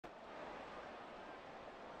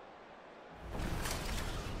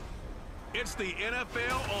It's the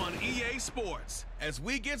NFL on EA Sports as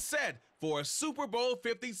we get set for a Super Bowl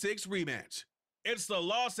 56 rematch. It's the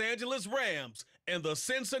Los Angeles Rams and the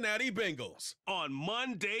Cincinnati Bengals on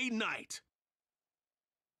Monday night.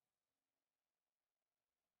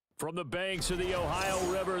 From the banks of the Ohio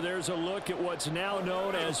River, there's a look at what's now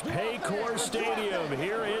known as Paycor Stadium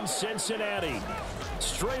here in Cincinnati.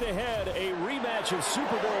 Straight ahead, a rematch of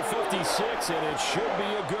Super Bowl 56, and it should be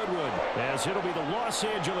a good one, as it'll be the Los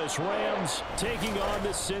Angeles Rams taking on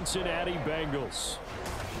the Cincinnati Bengals.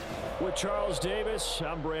 With Charles Davis,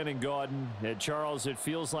 I'm Brandon Gaudin. And Charles, it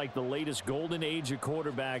feels like the latest golden age of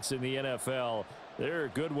quarterbacks in the NFL. There are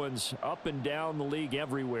good ones up and down the league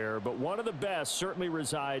everywhere, but one of the best certainly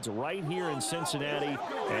resides right here in Cincinnati,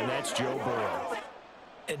 and that's Joe Burrow.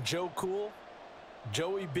 And Joe Cool,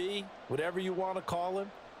 Joey B, whatever you want to call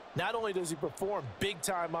him, not only does he perform big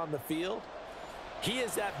time on the field, he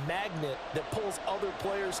is that magnet that pulls other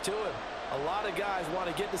players to him. A lot of guys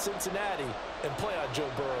want to get to Cincinnati and play on Joe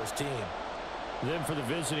Burrow's team. Then for the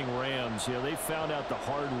visiting Rams, they found out the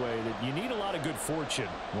hard way that you need a lot of good fortune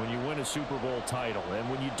when you win a Super Bowl title. And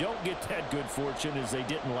when you don't get that good fortune, as they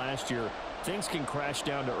didn't last year, things can crash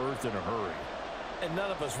down to earth in a hurry. And none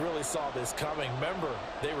of us really saw this coming. Remember,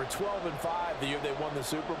 they were 12-5 the year they won the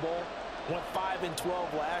Super Bowl. Went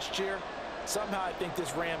 5-12 last year. Somehow I think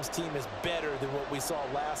this Rams team is better than what we saw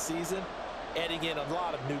last season, adding in a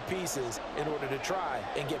lot of new pieces in order to try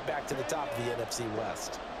and get back to the top of the NFC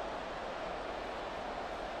West.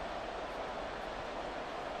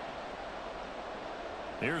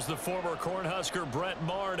 Here's the former Cornhusker Brett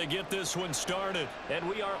Maher to get this one started. And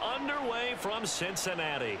we are underway from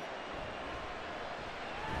Cincinnati.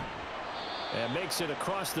 And makes it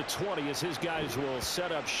across the 20 as his guys will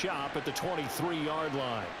set up shop at the 23-yard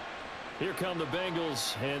line. Here come the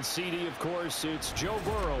Bengals, and CD, of course, it's Joe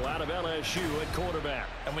Burrow out of LSU at quarterback.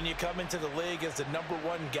 And when you come into the league as the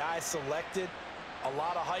 #1 guy selected, a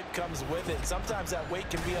lot of hype comes with it. Sometimes that weight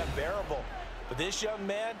can be unbearable. But this young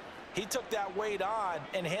man, he took that weight on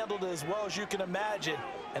and handled it as well as you can imagine.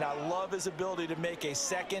 And I love his ability to make a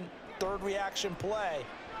second, third reaction play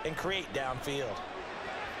and create downfield.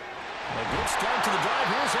 A good start to the drive.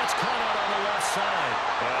 Here's that's caught out on the left side.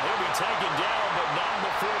 And he'll be taken down, but not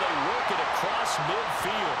before they work it across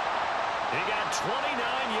midfield. He got 29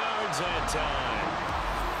 yards that time.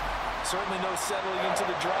 Certainly no settling into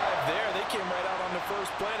the drive there. They came right out on the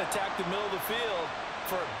first play and attacked the middle of the field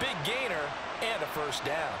for a big gainer and a first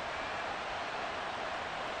down.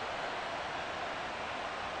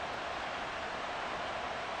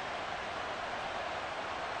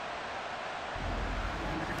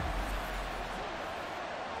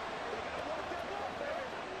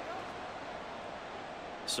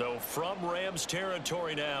 So from Rams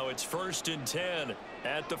territory now, it's 1st and 10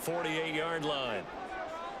 at the 48-yard line.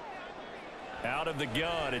 Out of the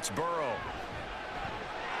gun, it's Burrow.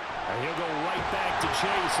 And he'll go right back to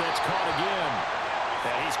Chase. That's caught again.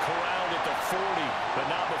 And he's corralled at the 40, but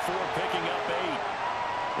not before picking up 8.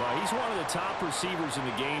 Well, he's one of the top receivers in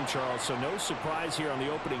the game, Charles, so no surprise here on the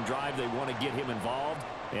opening drive. They want to get him involved,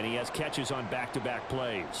 and he has catches on back-to-back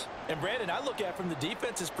plays. And, Brandon, I look at it from the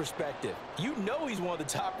defense's perspective. You know he's one of the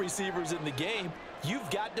top receivers in the game. You've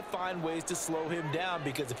got to find ways to slow him down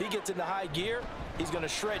because if he gets into high gear, he's going to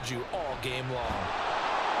shred you all game long.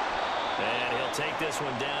 And he'll take this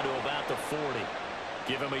one down to about the 40.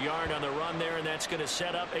 Give him a yard on the run there, and that's going to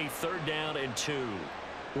set up a 3rd down and 2.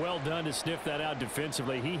 Well done to sniff that out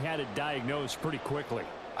defensively. He had it diagnosed pretty quickly.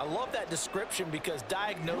 I love that description because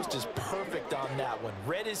diagnosed is perfect on that one.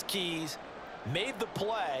 Read his keys, made the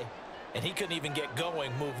play, and he couldn't even get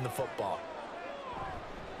going moving the football.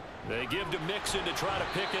 They give to Mixon to try to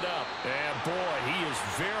pick it up. And, boy, he is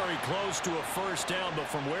very close to a first down, but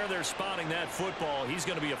from where they're spotting that football, he's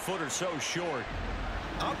going to be a foot or so short.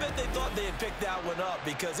 I'll bet they thought they had picked that one up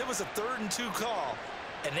because it was a 3rd and 2 call.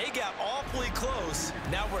 And they got awfully close.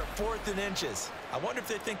 Now we're at 4th and inches. I wonder if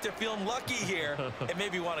they think they're feeling lucky here and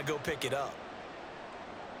maybe want to go pick it up.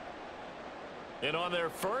 And on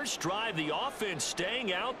their first drive, the offense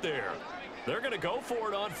staying out there. They're going to go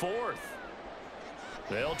for it on 4th.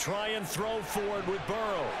 They'll try and throw for it with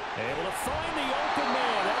Burrow. Able to find the open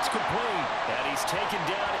man. That's complete. And he's taken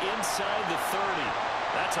down inside the 30.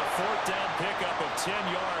 That's a 4th down pickup of 10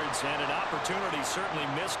 yards and an opportunity certainly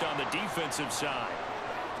missed on the defensive side.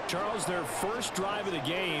 Charles, their first drive of the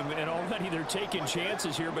game, and already they're taking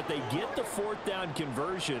chances here, but they get the 4th down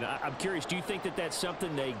conversion. I'm curious, do you think that that's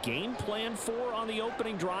something they game plan for on the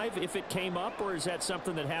opening drive if it came up, or is that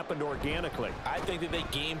something that happened organically? I think that they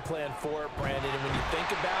game plan for it, Brandon, and when you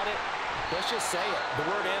think about it, let's just say it. The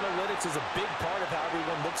word analytics analytics is a big part of how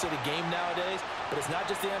everyone looks at a game nowadays, but it's not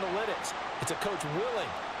just the analytics. It's a coach willing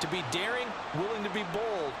to be daring, willing to be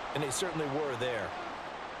bold, and they certainly were there.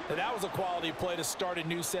 And that was a quality play to start a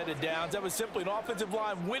new set of downs. That was simply an offensive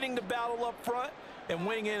line winning the battle up front and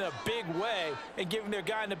winning in a big way and giving their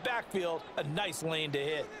guy in the backfield a nice lane to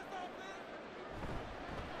hit.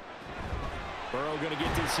 Burrow going to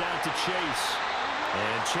get this out to Chase.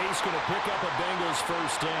 And Chase going to pick up a Bengals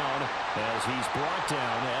first down as he's brought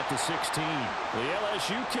down at the 16. The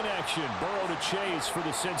LSU connection, Burrow to Chase for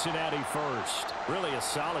the Cincinnati first. Really a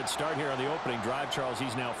solid start here on the opening drive, Charles.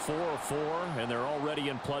 He's now 4 of 4, and they're already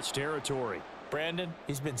in plus territory. Brandon,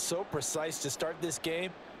 he's been so precise to start this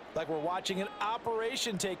game, like we're watching an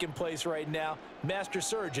operation taking place right now. Master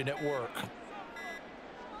surgeon at work.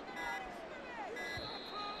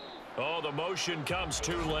 Oh, the motion comes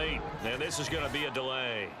too late, and this is going to be a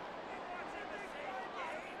delay.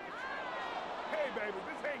 Hey, baby,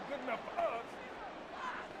 this ain't good enough for us.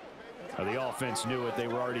 The offense knew it. They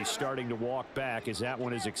were already starting to walk back as that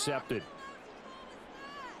one is accepted.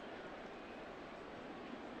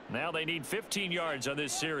 Now they need 15 yards on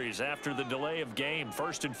this series after the delay of game.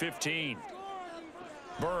 1st and 15.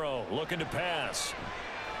 Burrow looking to pass.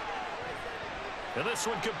 And this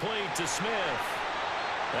one complete to Smith.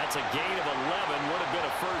 That's a gain of 11. Would have been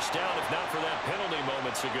a first down if not for that penalty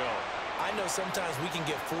moments ago. I know sometimes we can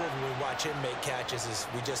get fooled when we watch him make catches, as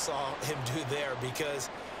we just saw him do there, because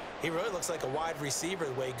he really looks like a wide receiver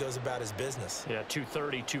the way he goes about his business. Yeah,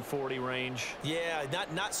 230, 240 range. Yeah,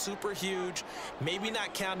 not super huge. Maybe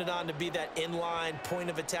not counted on to be that inline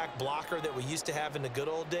point-of-attack blocker that we used to have in the good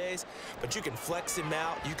old days, but you can flex him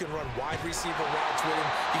out. You can run wide receiver routes with him.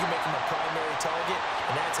 You can make him a primary target,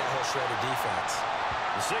 and that's how he'll shred a defense.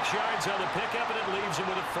 6 yards on the pickup, and it leaves him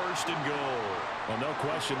with a 1st and goal. Well, no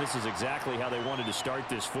question, this is exactly how they wanted to start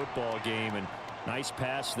this football game. And nice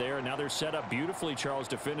pass there. And now they're set up beautifully, Charles,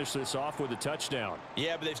 to finish this off with a touchdown.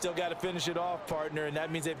 Yeah, but they've still got to finish it off, partner, and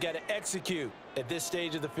that means they've got to execute at this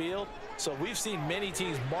stage of the field. So we've seen many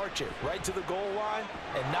teams march it right to the goal line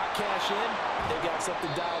and not cash in. They've got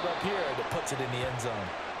something dialed up here that puts it in the end zone.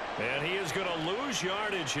 And he is going to lose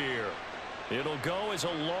yardage here. It'll go as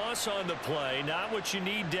a loss on the play. Not what you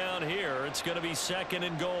need down here. It's going to be 2nd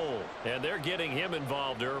and goal. And they're getting him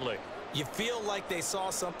involved early. You feel like they saw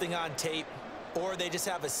something on tape, or they just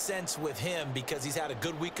have a sense with him because he's had a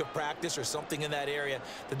good week of practice or something in that area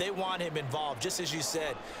that they want him involved. Just as you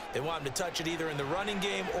said, they want him to touch it either in the running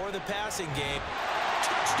game or the passing game.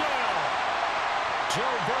 Touchdown!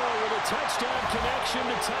 Joe Burrow with a touchdown connection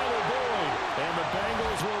to Tyler Boyd. And the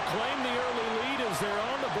Bengals will claim the early lead as they're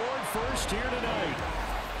on the board first here tonight.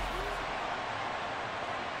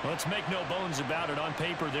 Let's make no bones about it. On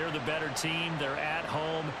paper, they're the better team. They're at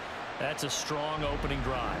home. That's a strong opening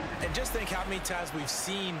drive. And just think how many times we've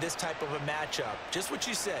seen this type of a matchup. Just what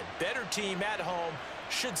you said. Better team at home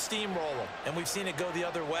should steamroll them. And we've seen it go the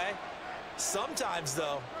other way. Sometimes,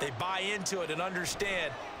 though, they buy into it and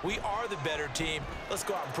understand we are the better team. Let's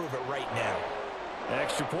go out and prove it right now.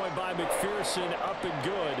 Extra point by McPherson, up and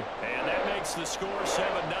good. And that makes the score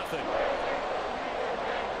 7-0.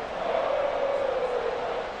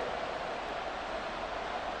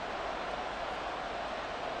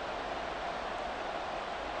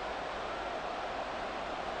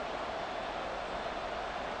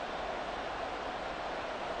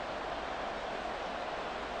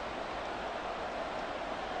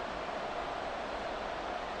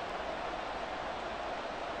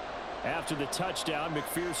 After the touchdown,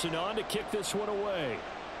 McPherson on to kick this one away.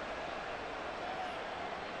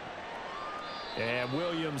 And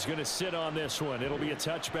Williams going to sit on this one. It'll be a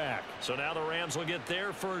touchback. So now the Rams will get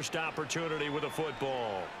their first opportunity with a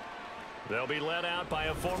football. They'll be led out by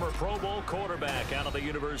a former Pro Bowl quarterback out of the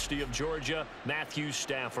University of Georgia, Matthew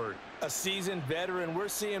Stafford. A seasoned veteran. We're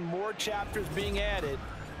seeing more chapters being added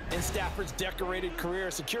in Stafford's decorated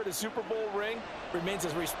career. Secured a Super Bowl ring, remains a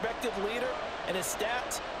respected leader, and his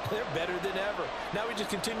stats, they're better than ever. Now we just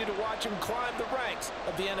continue to watch him climb the ranks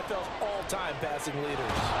of the NFL's all-time passing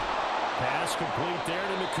leaders. Pass complete there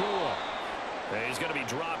to Nakua. And he's going to be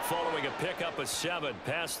dropped following a pickup of 7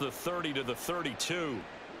 past the 30 to the 32.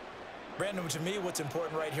 Brandon, to me, what's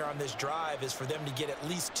important right here on this drive is for them to get at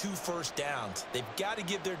least 2 first downs. They've got to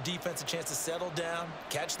give their defense a chance to settle down,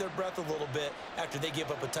 catch their breath a little bit after they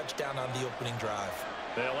give up a touchdown on the opening drive.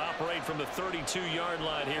 They'll operate from the 32-yard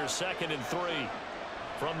line here, 2nd and 3.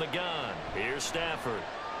 From the gun, here's Stafford.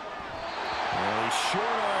 Well, he short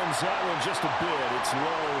arms that one just a bit. It's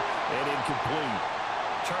low and incomplete.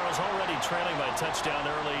 Charles, already trailing by a touchdown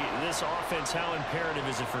early. This offense, how imperative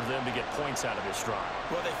is it for them to get points out of this drive?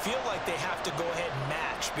 Well, they feel like they have to go ahead and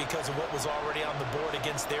match because of what was already on the board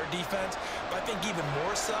against their defense. But I think even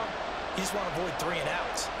more so, you just want to avoid 3 and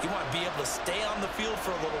outs. You want to be able to stay on the field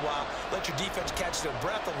for a little while, let your defense catch their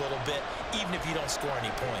breath a little bit, even if you don't score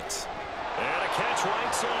any points. And a catch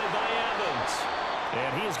right side by Evans.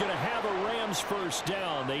 And he's going to have a Rams first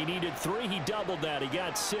down. They needed 3. He doubled that. He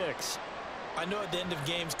got 6. I know at the end of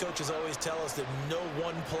games, coaches always tell us that no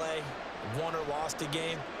one play won or lost a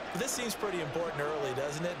game. But this seems pretty important early,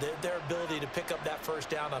 doesn't it? Their ability to pick up that first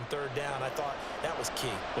down on 3rd down, I thought that was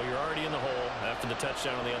key. Well, you're already in the hole after the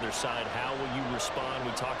touchdown on the other side. How will you respond?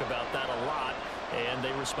 We talk about that a lot, and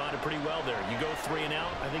they responded pretty well there. You go 3 and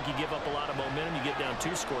out, I think you give up a lot of momentum. You get down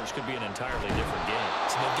 2 scores, could be an entirely different game.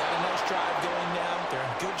 So they've got a nice drive going now. They're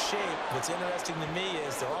in good shape. What's interesting to me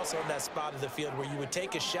is they're also in that spot of the field where you would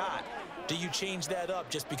take a shot. Do you change that up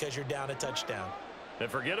just because you're down a touchdown? And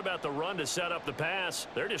forget about the run to set up the pass.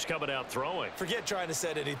 They're just coming out throwing. Forget trying to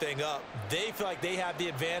set anything up. They feel like they have the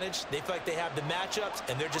advantage. They feel like they have the matchups,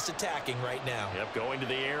 and they're just attacking right now. Yep, going to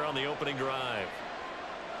the air on the opening drive.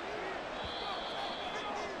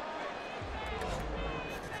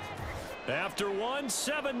 After 1,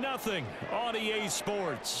 7-0 on EA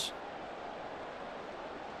Sports.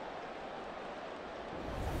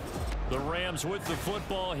 The Rams with the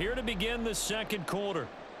football here to begin the second quarter.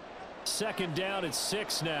 2nd down at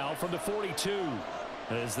 6 now from the 42.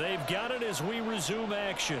 As they've got it as we resume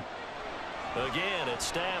action. Again, it's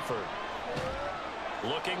Stafford.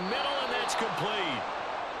 Looking middle, and that's complete.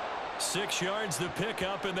 6 yards the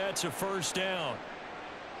pickup, and that's a first down.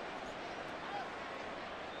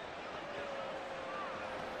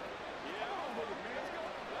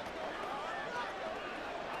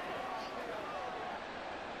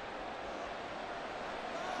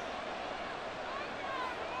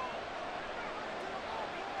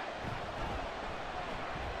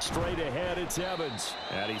 Straight ahead, it's Evans.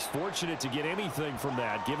 And he's fortunate to get anything from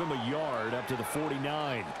that. Give him a yard up to the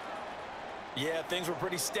 49. Yeah, things were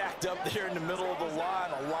pretty stacked up there in the middle of the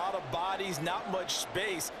line. A lot of bodies, not much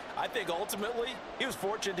space. I think ultimately he was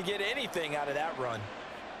fortunate to get anything out of that run.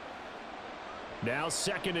 Now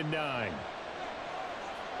 2nd and 9.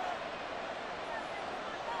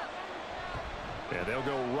 And they'll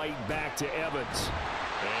go right back to Evans.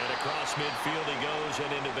 And across midfield he goes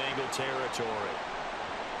and into Bengal territory.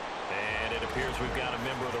 And it appears we've got a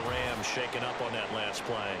member of the Rams shaken up on that last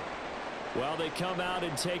play. While they come out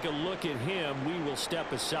and take a look at him, we will step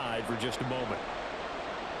aside for just a moment.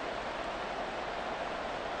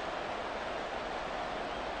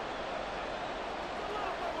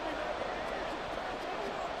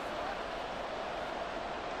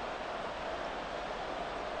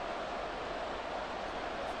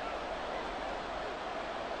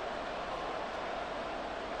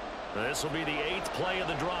 This will be the 8th play of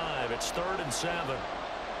the drive. It's 3rd and 7.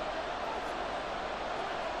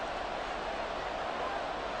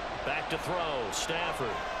 Back to throw.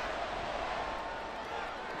 Stafford.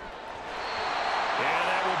 And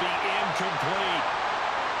that will be incomplete.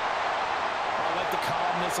 I like the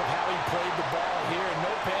calmness of how he played the ball here.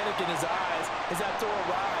 No panic in his eyes as that throw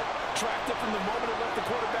arrived. Tracked it from the moment it left the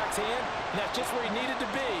quarterback's hand, and that's just where he needed to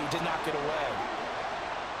be to knock it away.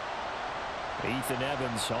 Ethan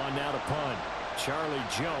Evans on now to punt. Charlie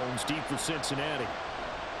Jones deep for Cincinnati.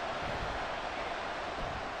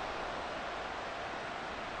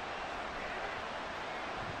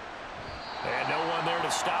 And no one there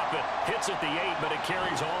to stop it. Hits at the 8, but it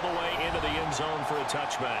carries all the way into the end zone for a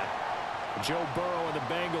touchback. Joe Burrow and the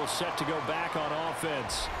Bengals set to go back on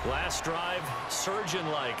offense. Last drive,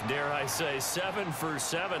 surgeon-like, dare I say, 7 for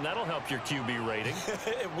 7. That'll help your QB rating.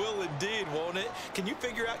 It will indeed, won't it? Can you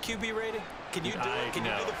figure out QB rating? Can you do it? Can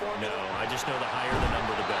you do the formula? No, I just know the higher the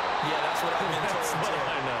number, the better. Yeah, that's what I've been told. That's what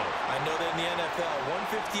I know. I know that in the NFL,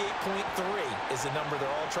 158.3 is the number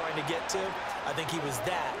they're all trying to get to. I think he was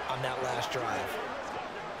that on that last drive.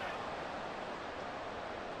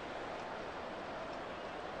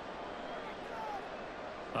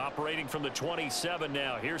 Operating from the 27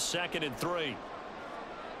 now. Here's 2nd and 3.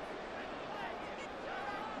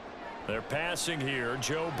 They're passing here.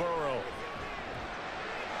 Joe Burrow.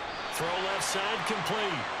 Throw left side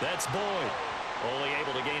complete. That's Boyd. Only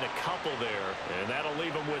able to gain a couple there. And that'll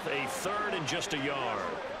leave him with a 3rd and just a yard.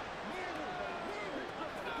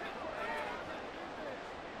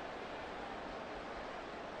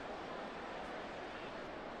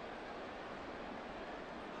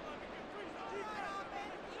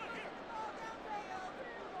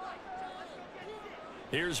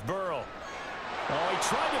 Here's Burrow. Oh, he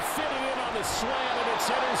tried to fit it in on the slant, and it's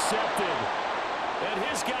intercepted. And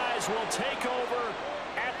his guys will take over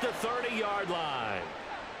at the 30-yard line.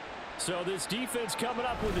 So this defense coming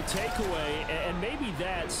up with a takeaway, and maybe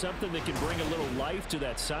that's something that can bring a little life to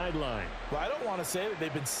that sideline. Well, I don't want to say that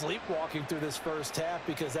they've been sleepwalking through this first half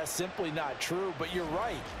because that's simply not true, but you're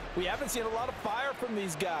right. We haven't seen a lot of fire from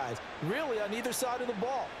these guys, really on either side of the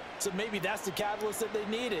ball. So maybe that's the catalyst that they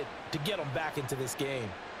needed to get them back into this game.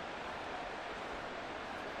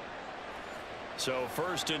 So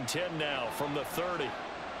 1st and 10 now from the 30.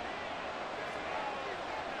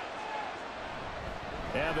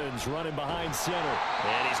 Evans running behind center.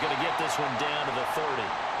 And he's going to get this one down to the 30.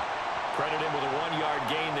 Credit him with a 1-yard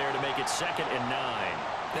gain there to make it 2nd and 9.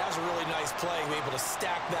 That was a really nice play, able to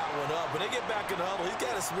stack that one up. When they get back in the huddle, he's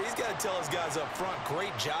got to tell his guys up front,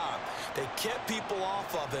 great job. They kept people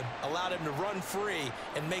off of him, allowed him to run free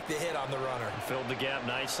and make the hit on the runner. Filled the gap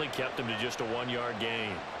nicely, kept him to just a 1-yard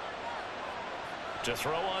gain. To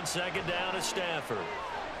throw on 2nd down is Stafford.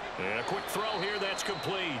 And a quick throw here, that's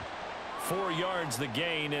complete. 4 yards the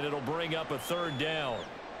gain, and it'll bring up a 3rd down.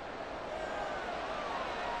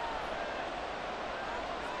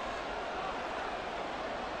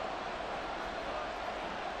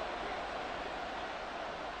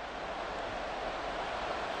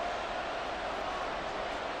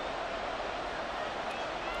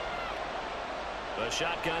 A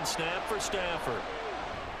shotgun snap for Stafford.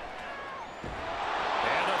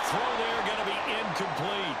 And a throw there going to be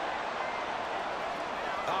incomplete.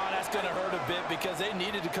 Oh, that's going to hurt a bit because they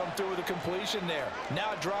needed to come through with a completion there.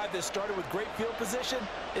 Now a drive that started with great field position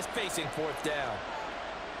is facing 4th down.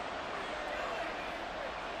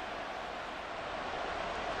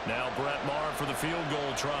 Now Brett Maher for the field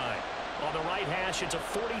goal try. On the right hash, it's a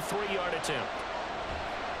 43-yard attempt.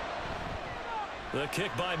 The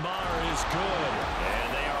kick by Maher is good.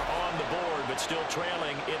 And they are on the board, but still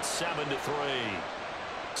trailing. It's 7-3.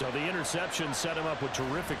 So the interception set him up with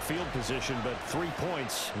terrific field position, but 3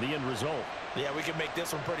 points, the end result. Yeah, we can make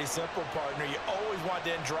this one pretty simple, partner. You always want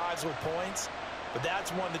to end drives with points, but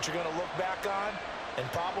that's one that you're going to look back on and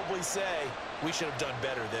probably say, we should have done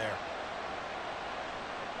better there.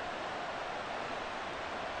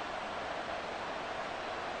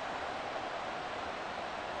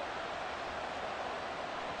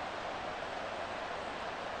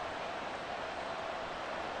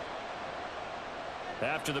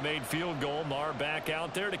 After the made field goal, Maher back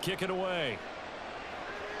out there to kick it away.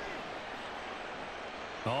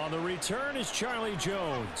 On the return is Charlie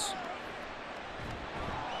Jones.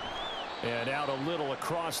 And out a little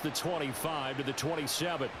across the 25 to the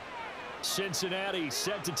 27. Cincinnati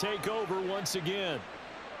set to take over once again.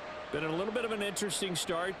 Been a little bit of an interesting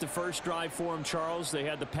start. The first drive for him, Charles, they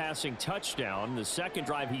had the passing touchdown. The second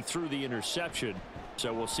drive, he threw the interception.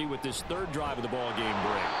 So we'll see what this 3rd drive of the ball game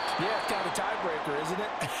brings. Yeah, it's kind of a tiebreaker, isn't it?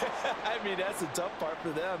 I mean, that's the tough part for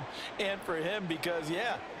them and for him because,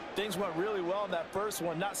 yeah, things went really well in that first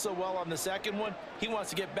one, not so well on the second one. He wants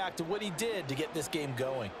to get back to what he did to get this game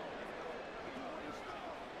going.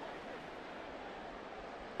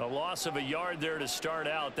 A loss of a yard there to start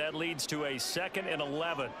out. That leads to a 2nd and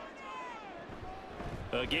 11.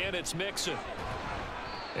 Again, it's Mixon.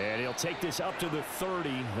 And he'll take this up to the 30,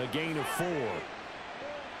 a gain of 4.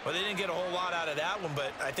 Well, they didn't get a whole lot out of that one,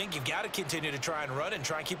 but I think you've got to continue to try and run and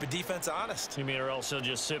try and keep the defense honest. You mean or else he'll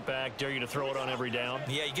just sit back, dare you to throw it on every down?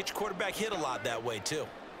 Yeah, you get your quarterback hit a lot that way, too.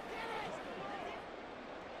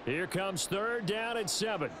 Here comes 3rd down and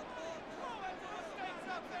 7.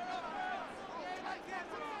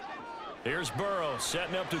 Here's Burrow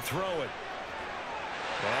setting up to throw it.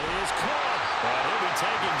 That is caught. And he'll be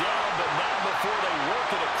taken down, but not before they work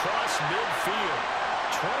it across midfield.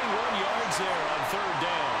 21 yards there on 3rd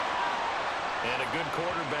down. And a good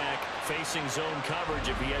quarterback facing zone coverage.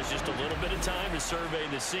 If he has just a little bit of time to survey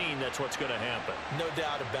the scene, that's what's going to happen. No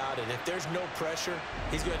doubt about it. If there's no pressure,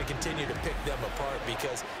 he's going to continue to pick them apart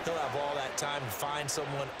because he'll have all that time to find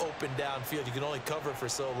someone open downfield. You can only cover for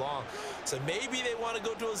so long. So maybe they want to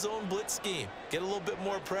go to a zone blitz scheme, get a little bit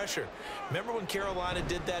more pressure. Remember when Carolina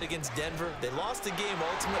did that against Denver? They lost the game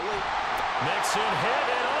ultimately. Mixon hit,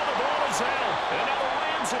 and all the ball is out. And now the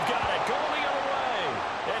Rams have got it going the other way.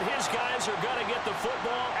 And his guys are going to get the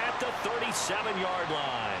football at the 37-yard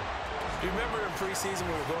line. You remember in preseason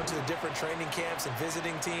when we were going to the different training camps and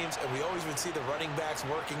visiting teams, and we always would see the running backs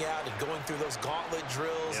working out and going through those gauntlet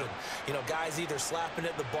drills, and, you know, guys either slapping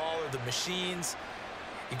at the ball or the machines.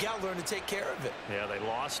 You got to learn to take care of it. Yeah, they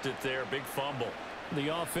lost it there. Big fumble. The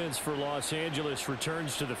offense for Los Angeles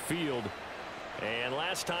returns to the field. And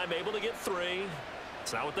last time able to get 3.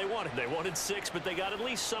 It's not what they wanted. They wanted 6, but they got at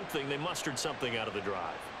least something. They mustered something out of the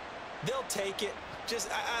drive. They'll take it.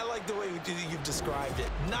 I like the way you've described it.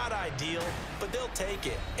 Not ideal, but they'll take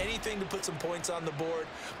it. Anything to put some points on the board.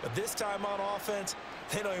 But this time on offense,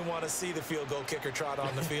 they don't even want to see the field goal kicker trot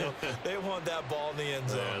on the field. They want that ball in the end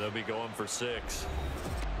zone. Yeah, they'll be going for 6.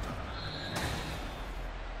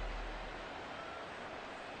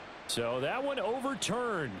 So that one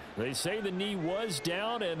overturned. They say the knee was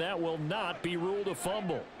down, and that will not be ruled a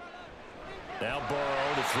fumble. Now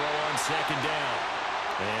Burrow to throw on 2nd down.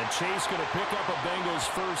 And Chase going to pick up a Bengals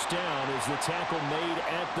first down as the tackle made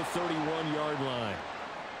at the 31-yard line.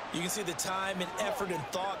 You can see the time and effort and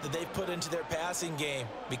thought that they put into their passing game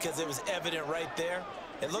because it was evident right there.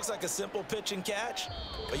 It looks like a simple pitch and catch,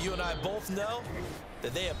 but you and I both know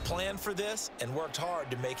that they have planned for this and worked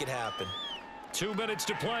hard to make it happen. 2 minutes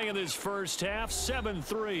to play in this first half.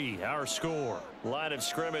 7-3 our score. Line of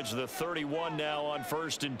scrimmage, the 31 now on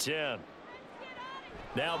 1st and 10.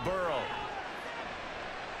 Now Burrow.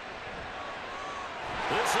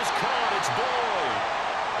 This is caught. It's Boyd.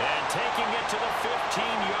 And taking it to the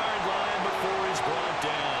 15-yard line before he's brought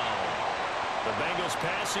down. The Bengals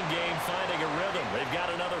passing game finding a rhythm. They've got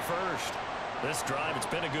another first. This drive, it's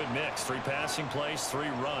been a good mix. 3 passing plays, 3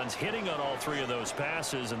 runs, hitting on all 3 of those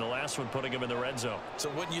passes, and the last one putting them in the red zone. So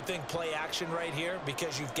wouldn't you think play action right here?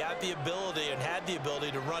 Because you've got the ability and had the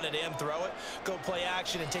ability to run it and throw it. Go play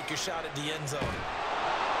action and take your shot at the end zone.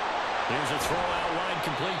 Here's a throw out wide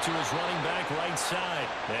complete to his running back right side.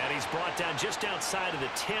 And he's brought down just outside of the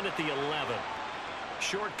 10 at the 11.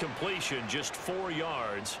 Short completion, just 4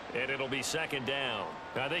 yards, and it'll be 2nd down.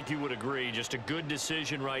 I think you would agree, just a good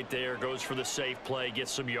decision right there. Goes for the safe play,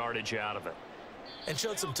 gets some yardage out of it. And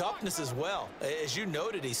showed some toughness as well. As you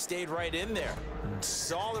noted, he stayed right in there.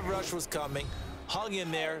 Saw the rush was coming, hung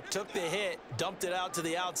in there, took the hit, dumped it out to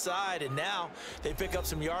the outside, and now they pick up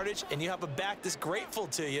some yardage, and you have a back that's grateful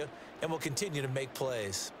to you and will continue to make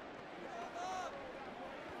plays.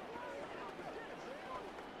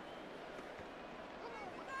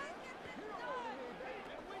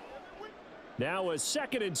 Now a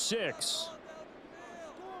 2nd and 6.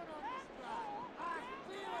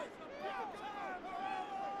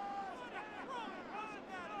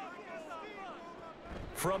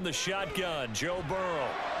 From the shotgun, Joe Burrow.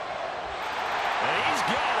 And he's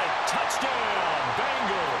got it. Touchdown,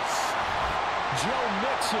 Bengals. Joe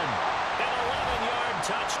Mixon. An 11-yard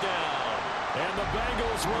touchdown. And the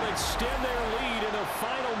Bengals will extend their lead in the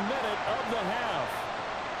final minute of the half.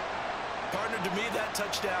 Partner, to me, that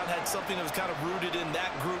touchdown had something that was kind of rooted in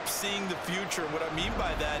that group seeing the future. What I mean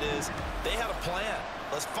by that is they had a plan.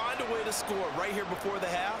 Let's find a way to score right here before the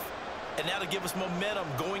half, and that'll give us momentum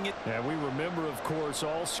going in. And we remember, of course,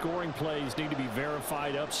 all scoring plays need to be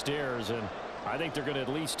verified upstairs, and I think they're going to at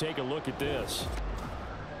least take a look at this.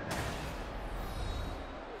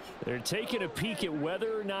 They're taking a peek at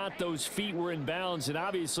whether or not those feet were in bounds, and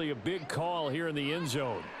obviously a big call here in the end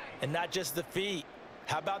zone. And not just the feet.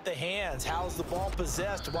 How about the hands? How's the ball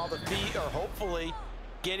possessed while the feet are hopefully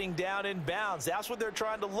getting down in bounds? That's what they're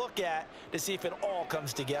trying to look at to see if it all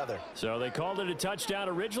comes together. So they called it a touchdown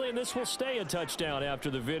originally, and this will stay a touchdown after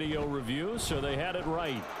the video review, so they had it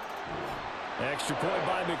right. Extra point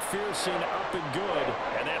by McPherson, up and good.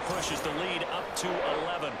 And that pushes the lead up to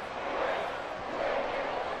 11.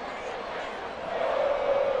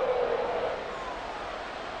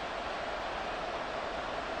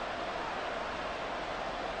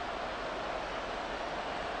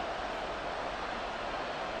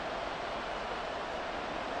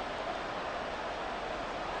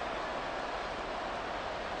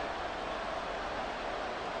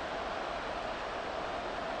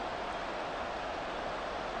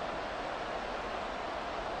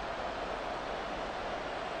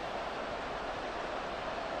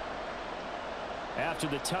 After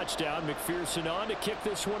the touchdown, McPherson on to kick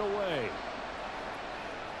this one away.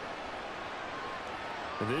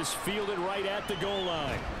 This fielded right at the goal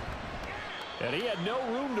line. And he had no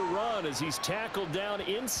room to run as he's tackled down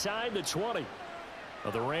inside the 20.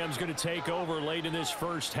 Well, the Rams going to take over late in this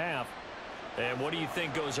first half. And what do you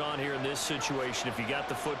think goes on here in this situation? If you got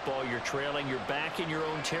the football, you're trailing, you're back in your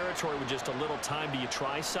own territory with just a little time. Do you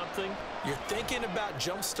try something? You're thinking about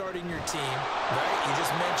jump-starting your team, right? You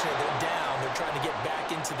just mentioned they're down. They're trying to get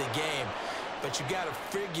back into the game. But you got to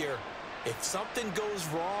figure if something goes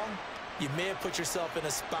wrong, you may have put yourself in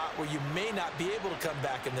a spot where you may not be able to come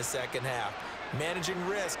back in the second half. Managing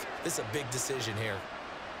risk, this is a big decision here.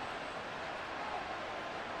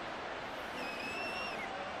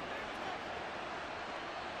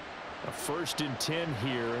 A 1st and 10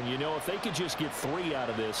 here, and you know, if they could just get 3 out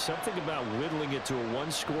of this, something about whittling it to a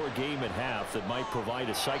 1-score game at half that might provide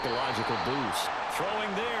a psychological boost. Throwing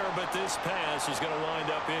there, but this pass is going to wind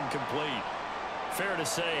up incomplete. Fair to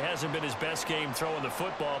say, hasn't been his best game throwing the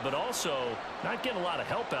football, but also not getting a lot of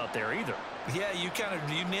help out there either. Yeah, you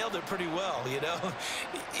nailed it pretty well, you know.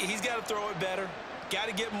 He's got to throw it better, got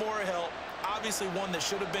to get more help. Obviously one that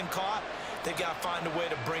should have been caught. They've got to find a way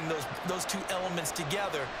to bring those two elements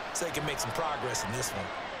together so they can make some progress in this one.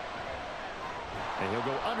 And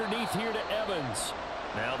he'll go underneath here to Evans.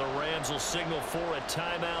 Now the Rams will signal for a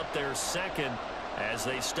timeout, their second, as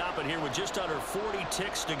they stop it here with just under 40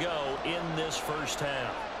 ticks to go in this first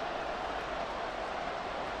half.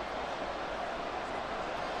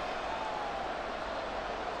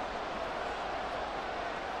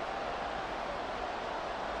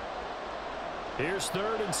 Here's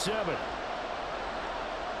 3rd and 7.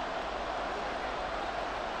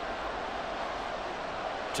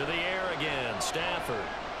 To the air again, Stafford.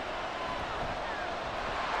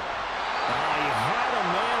 He had a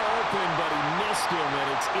man open, but he missed him, and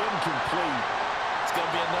it's incomplete. It's going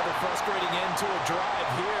to be another frustrating end to a drive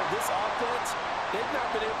here. This offense, they've not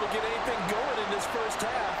been able to get anything going in this first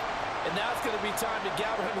half. And now it's going to be time to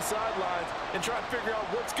gather on the sidelines and try to figure out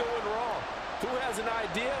what's going wrong. Who has an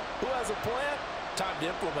idea? Who has a plan? Time to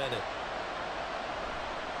implement it.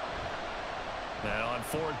 Now on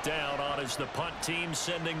 4th down, on is the punt team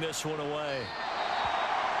sending this one away.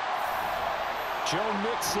 Joe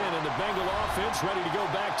Mixon and the Bengal offense ready to go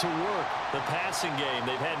back to work. The passing game,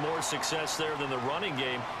 they've had more success there than the running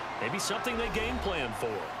game. Maybe something they game plan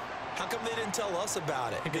for. How come they didn't tell us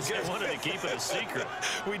about it? Because they wanted to keep it a secret.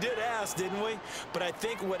 We did ask, didn't we? But I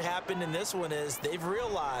think what happened in this one is they've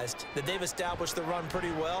realized that they've established the run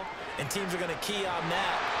pretty well, and teams are going to key on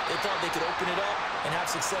that. They thought they could open it up and have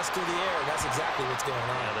success through the air, and that's exactly what's going on.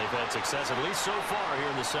 Yeah, they've had success, at least so far, here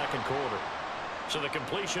in the second quarter. So the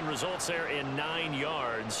completion results there in 9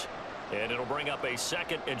 yards, and it'll bring up a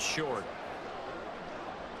 2nd and short.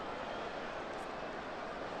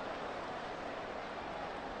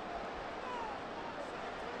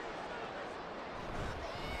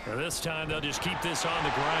 And this time they'll just keep this on the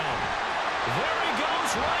ground. There he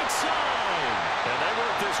goes, right side. And they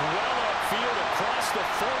work this well upfield across the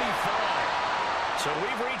 45. So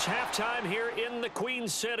we've reached halftime here in the Queen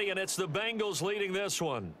City, and it's the Bengals leading this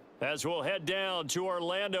one. As we'll head down to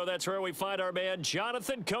Orlando, that's where we find our man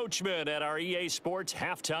Jonathan Coachman at our EA Sports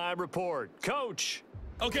Halftime Report. Coach.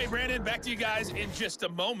 Okay, Brandon, back to you guys in just a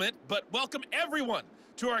moment, but welcome everyone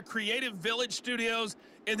to our Creative Village studios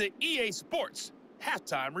in the EA Sports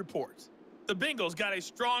Halftime Report. The Bengals got a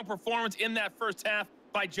strong performance in that first half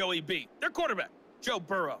by Joey B, their quarterback, Joe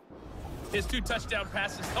Burrow. His 2 touchdown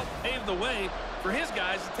passes helped pave the way for his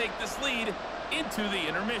guys to take this lead into the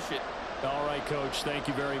intermission. All right, Coach, thank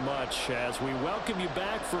you very much as we welcome you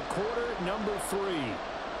back for quarter number 3.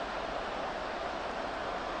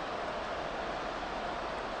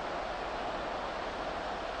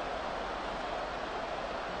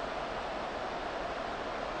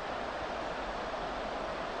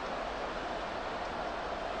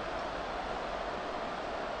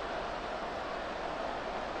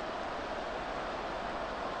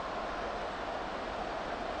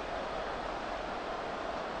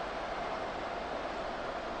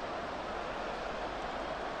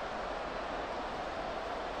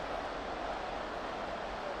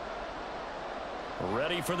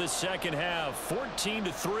 Ready for the second half.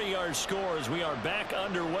 14-3 our score as we are back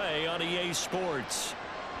underway on EA Sports.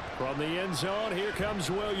 From the end zone, here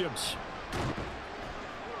comes Williams.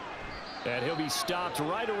 And he'll be stopped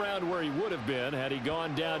right around where he would have been had he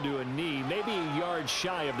gone down to a knee, maybe a yard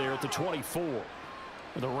shy of there at the 24.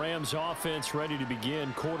 The Rams offense ready to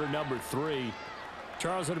begin quarter number 3.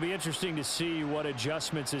 Charles, it'll be interesting to see what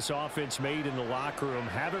adjustments this offense made in the locker room.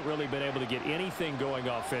 Haven't really been able to get anything going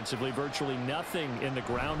offensively, virtually nothing in the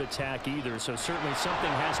ground attack either. So certainly something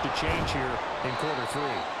has to change here in quarter 3.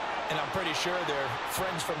 And I'm pretty sure their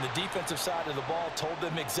friends from the defensive side of the ball told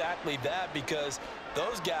them exactly that, because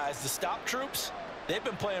those guys, the stop troops, they've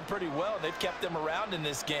been playing pretty well. They've kept them around in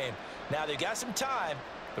this game. Now they've got some time.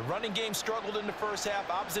 The running game struggled in the first half.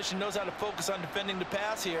 Opposition knows how to focus on defending the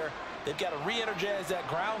pass here. They've got to re-energize that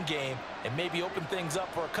ground game and maybe open things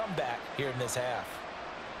up for a comeback here in this half.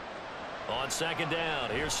 On second down,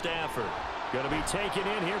 here's Stafford. Going to be taken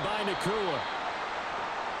in here by Nakua.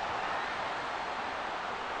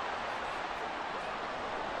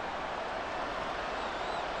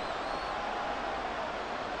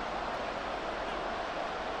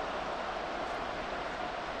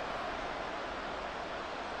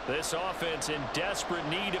 This offense in desperate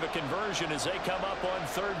need of a conversion as they come up on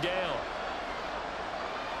third down.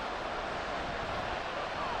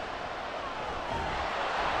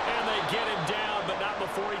 And they get him down, but not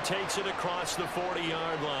before he takes it across the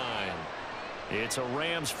 40-yard line. It's a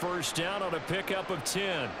Rams first down on a pickup of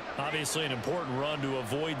 10. Obviously an important run to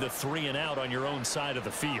avoid the 3-and-out on your own side of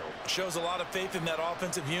the field. Shows a lot of faith in that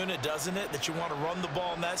offensive unit, doesn't it? That you want to run the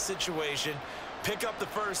ball in that situation. Pick up the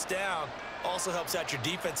first down. Also helps out your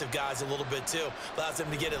defensive guys a little bit, too. Allows them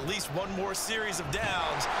to get at least one more series of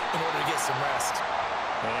downs in order to get some rest.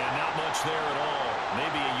 And not much there at all.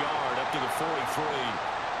 Maybe a yard up to the 43.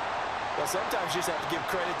 Well, sometimes you just have to give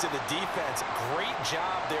credit to the defense. Great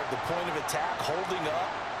job there at the point of attack, holding up.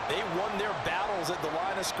 They won their battles at the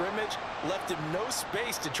line of scrimmage, left him no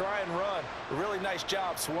space to try and run. A really nice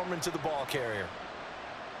job swarming to the ball carrier.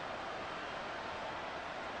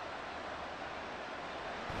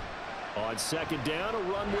 On second down, a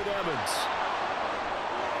run with Evans.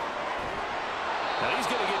 Now he's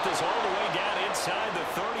going to get this all the way down inside the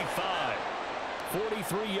 35.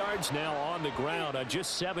 43 yards now on the ground on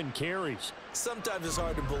just 7 carries. Sometimes it's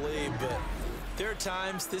hard to believe, but there are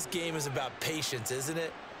times this game is about patience, isn't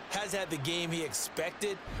it? Has had the game he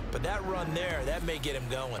expected, but that run there, that may get him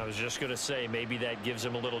going. I was just going to say, maybe that gives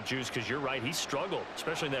him a little juice, because you're right, he struggled,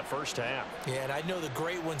 especially in that first half. Yeah, and I know the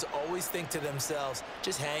great ones always think to themselves,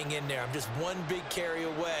 just hang in there. I'm just one big carry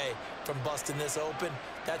away from busting this open.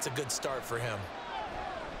 That's a good start for him.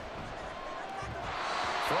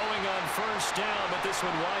 Throwing on first down, but this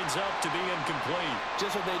one winds up to be incomplete.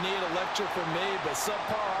 Just what they need, a lecture from me, but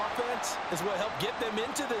subpar offense is what helped get them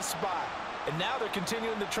into this spot. And now they're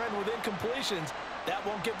continuing the trend with incompletions. That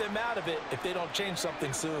won't get them out of it if they don't change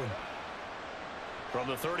something soon. From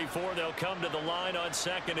the 34, they'll come to the line on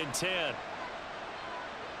 2nd and 10.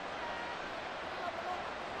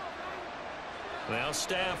 Now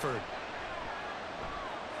Stafford.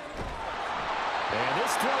 And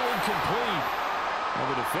this throw incomplete. Well,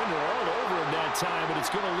 the defender all over him that time, but it's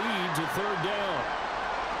going to lead to third down.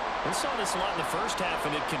 We saw this a lot in the first half,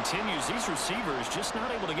 and it continues. These receivers just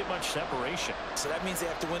not able to get much separation. So that means they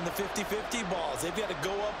have to win the 50-50 balls. They've got to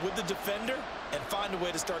go up with the defender and find a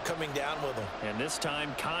way to start coming down with them. And this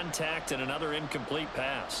time, contact and another incomplete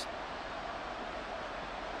pass.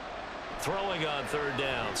 Throwing on third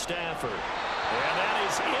down, Stafford. And that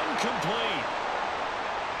is incomplete.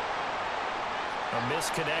 A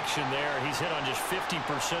misconnection there. He's hit on just 50%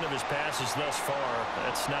 of his passes thus far.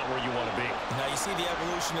 That's not where you want to be. Now you see the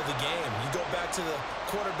evolution of the game. You go back to the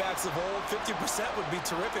quarterbacks of old, 50% would be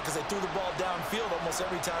terrific because they threw the ball downfield almost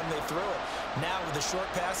every time they threw it. Now with the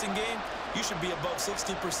short passing game, you should be above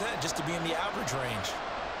 60% just to be in the average range.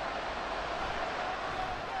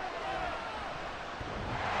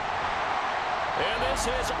 And this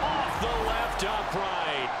is off the left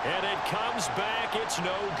upright. And it comes back. It's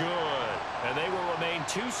no good. And they will remain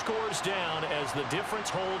 2 scores down as the difference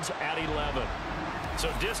holds at 11.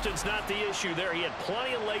 So distance not the issue there. He had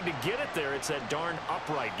plenty of leg to get it there. It's that darn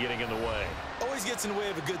upright getting in the way. Always gets in the way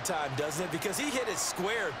of a good time, doesn't it? Because he hit it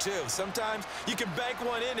square, too. Sometimes you can bank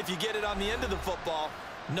one in if you get it on the end of the football.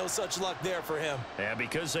 No such luck there for him. And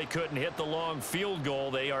because they couldn't hit the long field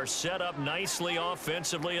goal, they are set up nicely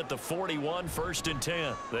offensively at the 41, 1st and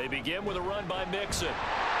 10. They begin with a run by Mixon.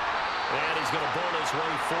 And he's going to bull his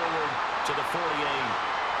way forward to the 48.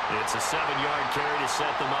 It's a 7-yard carry to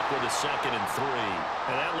set them up with a 2nd and 3.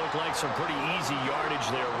 And that looked like some pretty easy yardage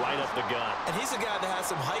there right up the gut. And he's a guy that has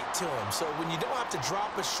some height to him. So when you don't have to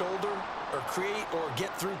drop a shoulder or create or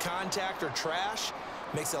get through contact or trash,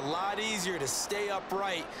 makes it a lot easier to stay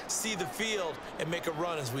upright, see the field, and make a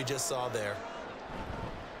run as we just saw there.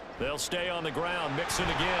 They'll stay on the ground. Mixon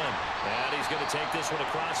again. And he's going to take this one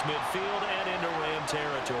across midfield and into Ram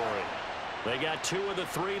territory. They got 2 of the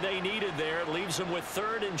 3 they needed there. It leaves them with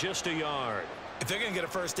 3rd and just a yard. If they're going to get a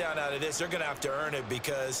first down out of this, they're going to have to earn it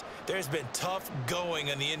because there's been tough going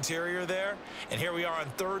in the interior there. And here we are on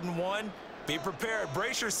 3rd and 1. Be prepared.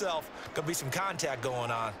 Brace yourself. Going to be some contact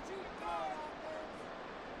going on.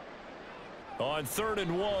 On 3rd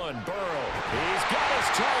and 1, Burrow. He's got his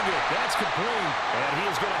target. That's complete. And he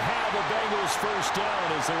is going to have the Bengals first down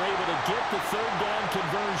as they're able to get the 3rd down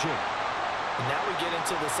conversion. And now we get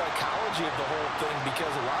into the psychology of the whole thing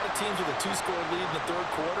because a lot of teams with a 2-score lead in the 3rd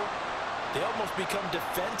quarter, they almost become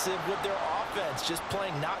defensive with their offense, just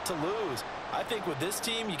playing not to lose. I think with this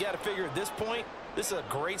team, you got to figure at this point, this is a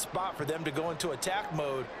great spot for them to go into attack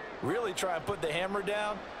mode, really try and put the hammer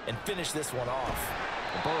down and finish this one off.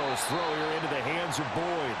 Burrow's throw here into the hands of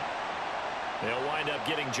Boyd. They'll wind up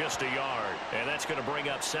getting just a yard, and that's going to bring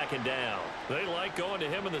up second down. They like going to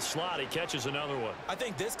him in the slot. He catches another one. I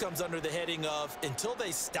think this comes under the heading of until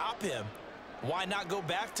they stop him, why not go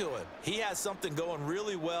back to him? He has something going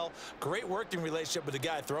really well, great working relationship with the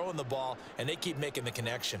guy throwing the ball, and they keep making the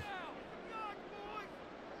connection.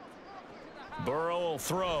 Burrow will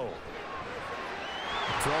throw.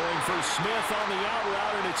 Throwing for Smith on the out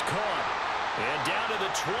route, and it's caught. And down to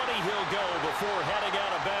the 20 he'll go before heading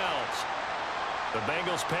out of bounds. The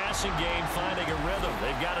Bengals passing game finding a rhythm.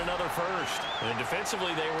 They've got another first. And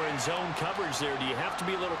defensively, they were in zone coverage there. Do you have to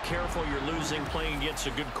be a little careful? You're losing, playing against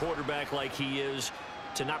a good quarterback like he is,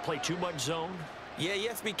 to not play too much zone? Yeah, you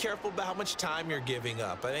have to be careful about how much time you're giving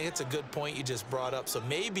up. I think it's a good point you just brought up. So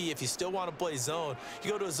maybe if you still want to play zone,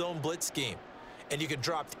 you go to a zone blitz scheme. And you can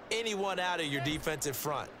drop anyone out of your defensive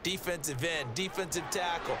front, defensive end, defensive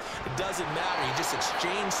tackle. It doesn't matter. You just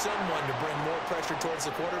exchange someone to bring more pressure towards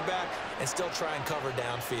the quarterback and still try and cover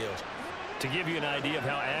downfield. To give you an idea of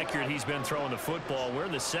how accurate he's been throwing the football, we're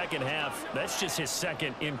in the second half. That's just his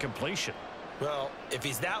second incompletion. Well, if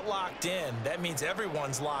he's that locked in, that means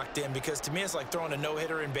everyone's locked in, because to me it's like throwing a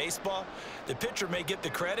no-hitter in baseball. The pitcher may get the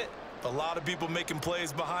credit, but a lot of people making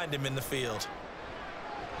plays behind him in the field.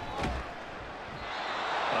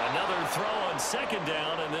 Another throw on second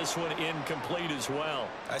down, and this one incomplete as well.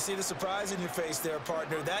 I see the surprise in your face there,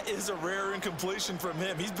 partner. That is a rare incompletion from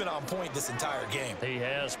him. He's been on point this entire game. He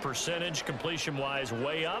has percentage completion-wise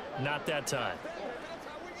way up, not that time.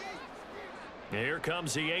 Here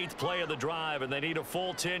comes the 8th play of the drive, and they need a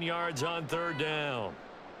full 10 yards on third down.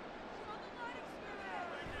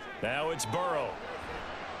 Now it's Burrow.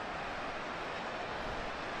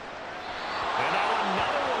 And now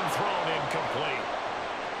another one thrown incomplete.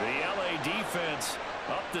 The LA defense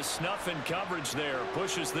up to snuff in coverage there.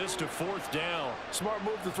 Pushes this to 4th down. Smart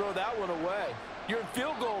move to throw that one away. You're in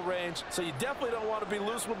field goal range, so you definitely don't want to be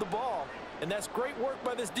loose with the ball. And that's great work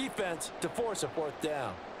by this defense to force a 4th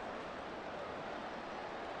down.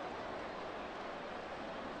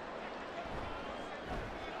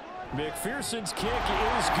 McPherson's kick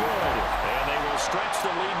is good. And they will stretch the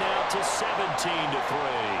lead now to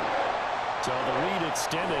 17-3. So the lead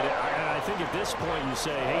extended. I think at this point you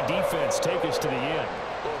say, hey, defense, take us to the end.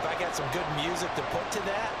 Well, if I got some good music to put to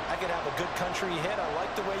that, I could have a good country hit. I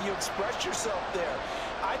like the way you expressed yourself there.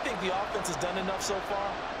 I think the offense has done enough so far.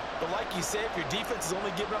 But like you say, if your defense is only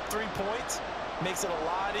giving up 3 points, makes it a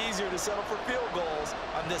lot easier to settle for field goals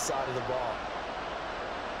on this side of the ball.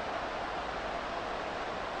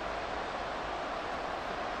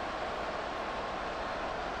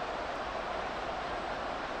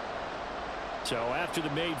 So after the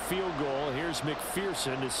made field goal, here's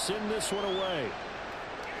McPherson to send this one away.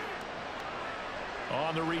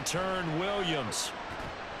 On the return, Williams.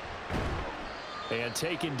 And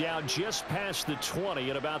taken down just past the 20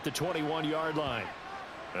 at about the 21-yard line.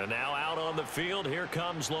 And now out on the field, here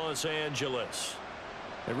comes Los Angeles.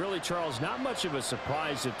 And really, Charles, not much of a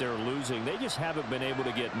surprise that they're losing. They just haven't been able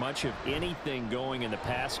to get much of anything going in the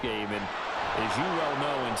pass game. And as you well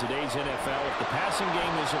know, in today's NFL, if the passing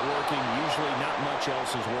game isn't working, usually not much else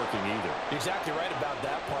is working either. You're exactly right about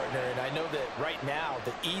that, partner. And I know that right now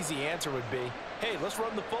the easy answer would be, hey, let's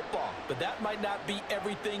run the football. But that might not be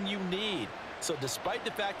everything you need. So despite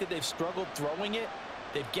the fact that they've struggled throwing it,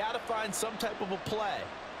 they've got to find some type of a play,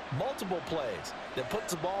 multiple plays, that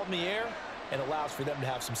puts the ball in the air and allows for them to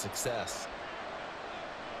have some success.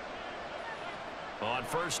 On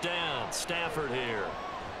first down, Stafford here.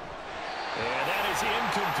 And that is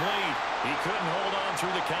incomplete. He couldn't hold on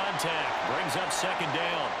through the contact. Brings up second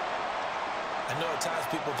down. I know at times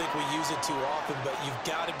people think we use it too often, but you've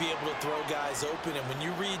got to be able to throw guys open. And when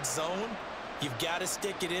you read zone, you've got to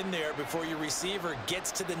stick it in there before your receiver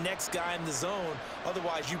gets to the next guy in the zone.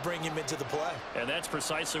 Otherwise, you bring him into the play. And that's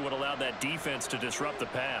precisely what allowed that defense to disrupt the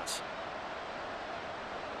pass.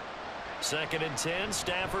 2nd and 10,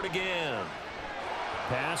 Stafford again.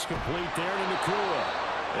 Pass complete there to Nakua.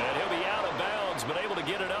 And he'll be out of bounds, but able to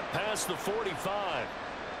get it up past the 45.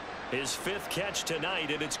 His 5th catch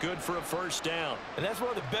tonight, and it's good for a first down. And that's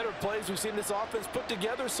one of the better plays we've seen this offense put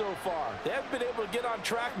together so far. They haven't been able to get on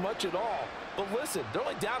track much at all. But listen, they're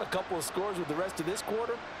only down a couple of scores with the rest of this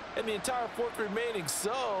quarter, and the entire 4th remaining,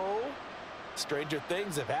 so stranger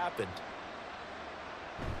things have happened.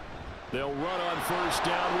 They'll run on first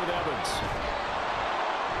down with Evans.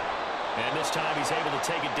 And this time he's able to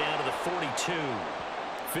take it down to the 42.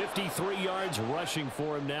 53 yards rushing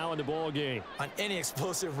for him now in the ball game. On any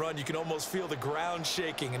explosive run, you can almost feel the ground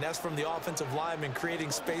shaking, and that's from the offensive linemen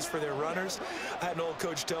creating space for their runners. I had an old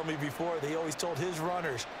coach tell me before, he always told his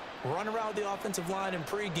runners, run around the offensive line in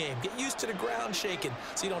pregame. Get used to the ground shaking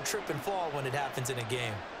so you don't trip and fall when it happens in a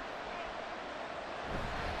game.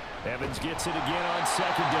 Evans gets it again on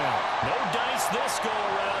second down. No dice this go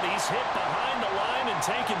around. He's hit behind the line and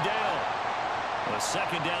taken down. A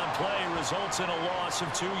second down play results in a loss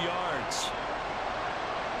of 2 yards.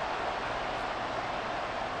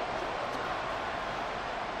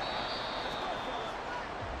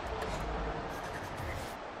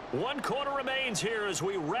 One quarter remains here as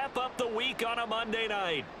we wrap up the week on a Monday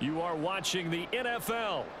night. You are watching the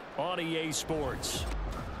NFL on EA Sports.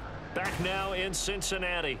 Back now in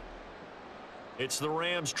Cincinnati. It's the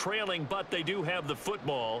Rams trailing, but they do have the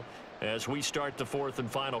football as we start the fourth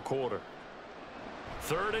and final quarter.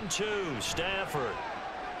 3rd and 2, Stafford.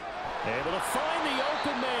 Able to find the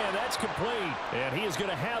open man. That's complete. And he is going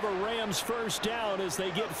to have a Rams first down as they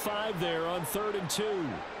get 5 there on 3rd and 2.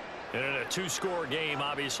 And in a 2-score game,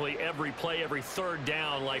 obviously, every play, every third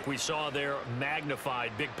down, like we saw there,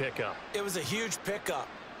 magnified. Big pickup. It was a huge pickup.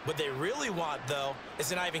 What they really want, though, is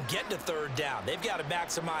to not even get to 3rd down. They've got to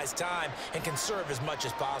maximize time and conserve as much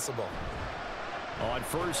as possible. On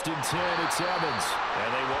 1st and 10, it's Evans. And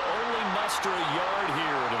they will only muster a yard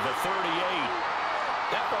here to the 38.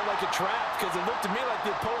 That felt like a trap because it looked to me like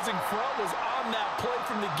the opposing front was on that play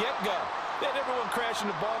from the get-go. They had everyone crashing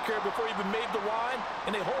the ball carrier before he even made the line,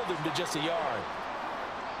 and they hold him to just a yard.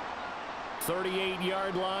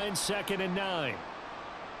 38-yard line, 2nd and 9.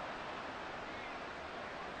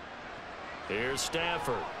 Here's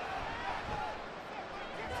Stafford.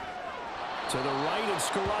 To the right, and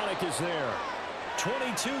Skoranek is there.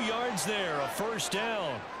 22 yards there, a first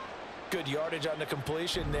down. Good yardage on the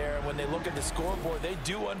completion there. And when they look at the scoreboard, they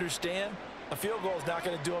do understand a field goal is not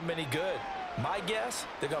going to do them any good. My guess,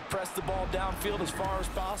 they're going to press the ball downfield as far as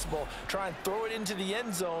possible, try and throw it into the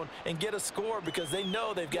end zone and get a score because they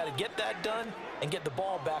know they've got to get that done and get the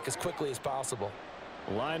ball back as quickly as possible.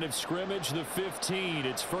 Line of scrimmage, the 15.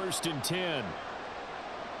 It's 1st and 10.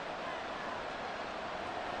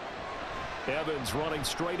 Evans running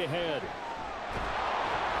straight ahead.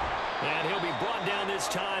 And he'll be brought down this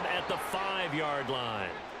time at the 5-yard line.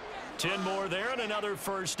 10 more there and another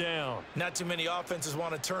first down. Not too many offenses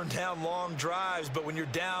want to turn down long drives, but when you're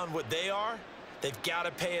down what they are, they've got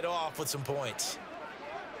to pay it off with some points.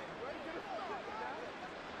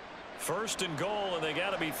 1st and goal, and they got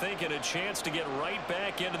to be thinking a chance to get right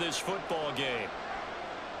back into this football game.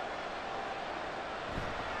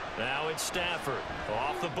 Now it's Stafford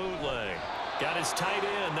off the bootleg. Got his tight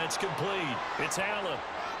end. That's complete. It's Allen.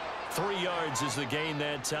 3 yards is the gain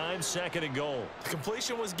that time. 2nd and goal. The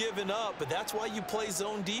completion was given up, but that's why you play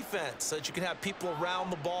zone defense, so that you can have people around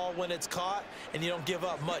the ball when it's caught, and you don't give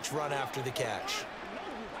up much run after the catch.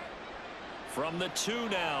 From the 2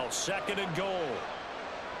 now, 2nd and goal.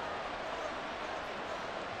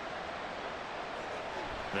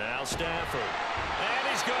 Now Stafford. And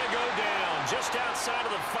he's going to go down just outside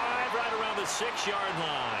of the 5, right around the 6-yard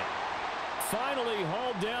line. Finally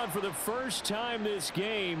hauled down for the first time this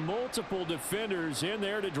game. Multiple defenders in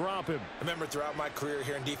there to drop him. I remember throughout my career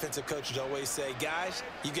here in defensive coaches always say, guys,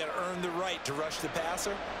 you got to earn the right to rush the passer.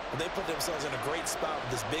 Well, they put themselves in a great spot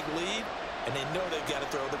with this big lead, and they know they've got to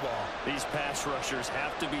throw the ball. These pass rushers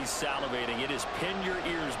have to be salivating. It is pin your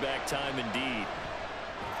ears back time indeed.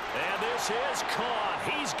 And this is caught.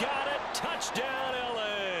 He's got it. Touchdown,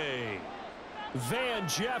 L.A. Van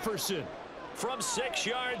Jefferson. From 6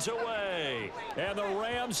 yards away. And the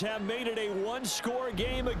Rams have made it a one-score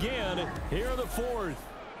game again here in the fourth.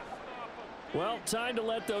 Well, time to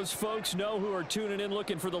let those folks know who are tuning in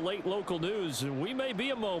looking for the late local news. And we may be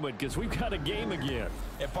a moment because we've got a game again.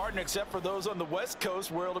 And, partner, except for those on the West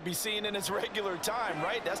Coast where it'll be seen in its regular time,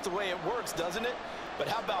 right? That's the way it works, doesn't it? But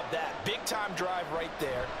how about that? Big-time drive right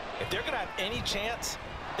there. If they're going to have any chance,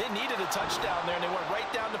 they needed a touchdown there, and they went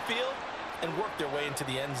right down the field and worked their way into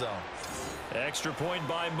the end zone. Extra point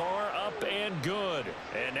by Marr, up and good.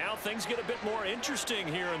 And now things get a bit more interesting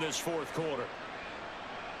here in this fourth quarter.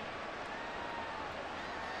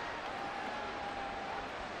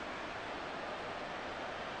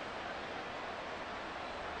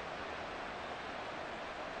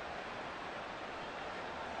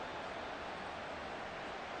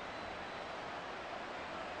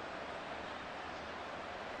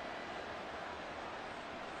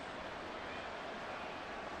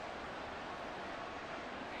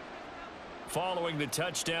 Following the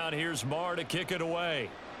touchdown, here's Marr to kick it away.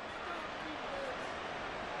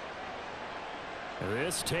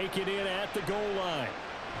 This taken in at the goal line.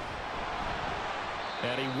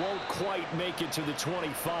 And he won't quite make it to the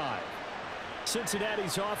 25.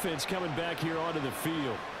 Cincinnati's offense coming back here onto the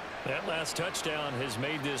field. That last touchdown has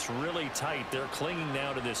made this really tight. They're clinging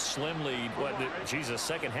now to this slim lead.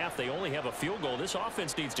 Second half, they only have a field goal. This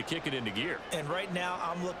offense needs to kick it into gear. And right now,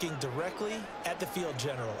 I'm looking directly at the field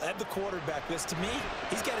general, at the quarterback, because to me,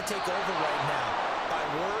 he's got to take over right now.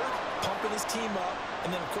 By word, pumping his team up,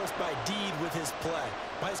 and then, of course, by deed with his play.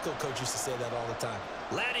 My high school coach used to say that all the time.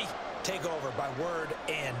 Laddie, take over by word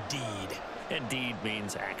and deed. And deed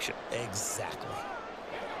means action. Exactly.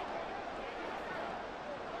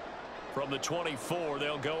 From the 24,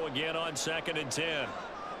 they'll go again on 2nd and 10.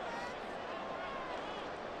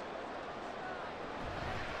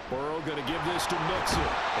 Burrow going to give this to Mixon.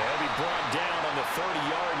 And he brought down on the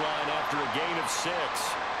 30-yard line after a gain of 6.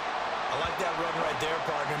 I like that run right there,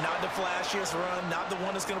 partner. Not the flashiest run, not the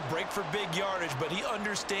one that's going to break for big yardage, but he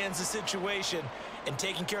understands the situation, and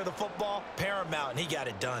taking care of the football, paramount, and he got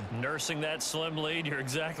it done. Nursing that slim lead, you're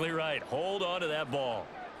exactly right. Hold on to that ball.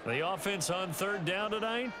 The offense on 3rd down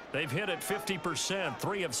tonight, they've hit it 50%,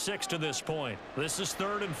 3 of 6 to this point. This is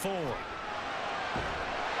 3rd and 4. Got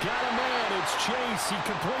a man, it's Chase, he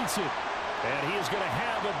completes it. And he is going to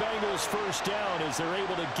have a Bengals first down as they're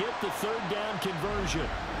able to get the 3rd down conversion.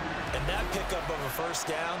 And that pickup of a first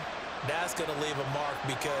down, that's going to leave a mark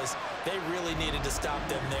because they really needed to stop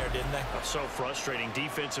them there, didn't they? So frustrating.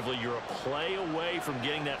 Defensively, you're a play away from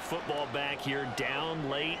getting that football back here down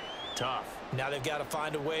late. Tough. Now they've got to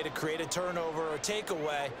find a way to create a turnover or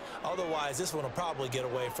takeaway. Otherwise, this one will probably get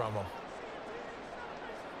away from them.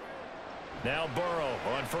 Now Burrow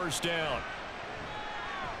on 1st down.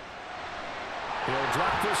 He'll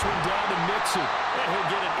drop this one down to Mixon. And he'll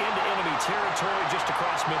get it into enemy territory just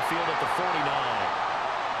across midfield at the 49.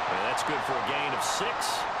 And that's good for a gain of 6.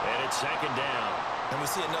 And it's 2nd down. And we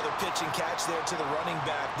see another pitch and catch there to the running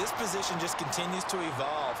back. This position just continues to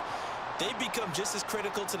evolve. They become just as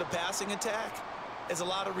critical to the passing attack as a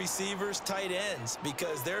lot of receivers, tight ends,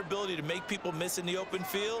 because their ability to make people miss in the open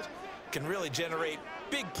field can really generate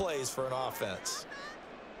big plays for an offense.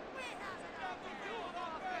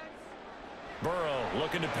 Burrow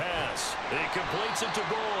looking to pass. He completes it to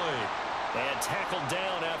Boyd. And tackled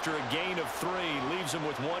down after a gain of 3. Leaves him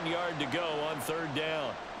with 1 yard to go on 3rd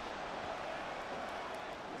down.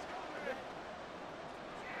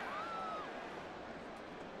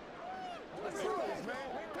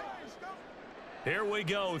 Here we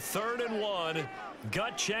go, 3rd and 1.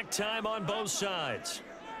 Gut check time on both sides.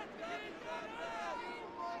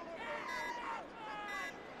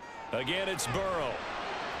 Again, it's Burrow.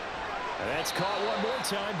 And that's caught one more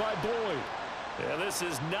time by Boyd. Yeah, this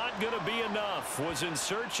is not going to be enough. Was in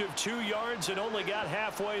search of 2 yards and only got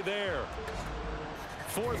halfway there.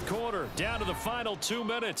 4th quarter, down to the final 2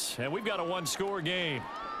 minutes, and we've got a 1-score game.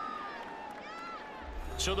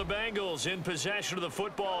 So the Bengals in possession of the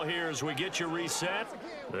football here as we get you reset.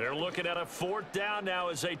 They're looking at a 4th down now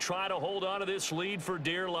as they try to hold on to this lead for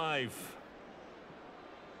dear life.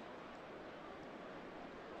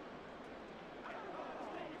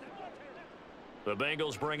 The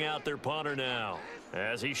Bengals bring out their punter now,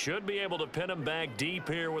 as he should be able to pin him back deep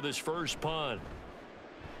here with his first punt.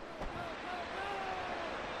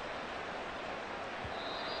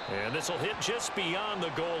 And this will hit just beyond the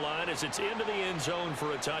goal line as it's into the end zone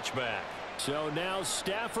for a touchback. So now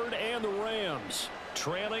Stafford and the Rams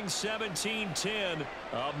trailing 17-10,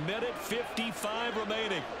 a minute 55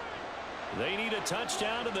 remaining. They need a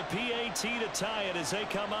touchdown to the PAT to tie it as they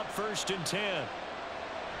come up 1st and 10.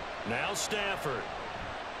 Now Stafford.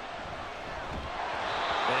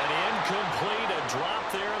 And incomplete, a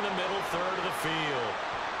drop there in the middle 3rd of the field.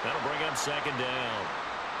 That'll bring up 2nd down.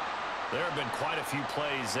 There have been quite a few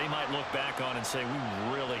plays they might look back on and say, we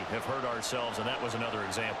really have hurt ourselves, and that was another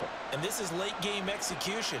example. And this is late game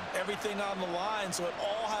execution. Everything on the line, so it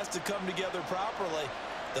all has to come together properly.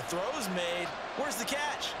 The throw's made. Where's the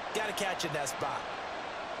catch? Got to catch in that spot.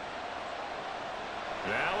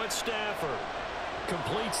 Now it's Stafford.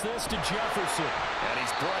 Completes this to Jefferson. And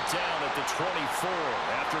he's brought down at the 24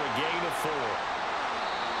 after a gain of 4.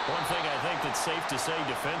 One thing I think that's safe to say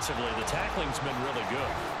defensively, the tackling's been really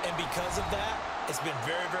good. And because of that, it's been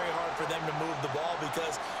very, very hard for them to move the ball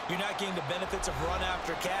because you're not getting the benefits of run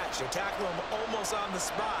after catch. They're tackling them almost on the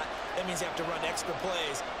spot. That means you have to run extra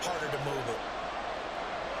plays, harder to move it.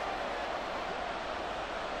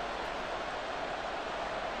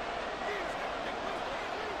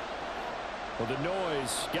 Well, the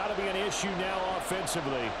noise got to be an issue now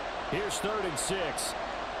offensively. Here's 3rd and 6.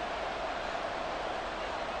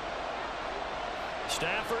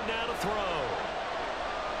 Stafford now to throw.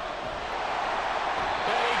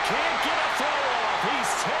 And he can't get a throw off.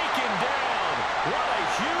 He's taken down. What a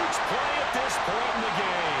huge play at this point in the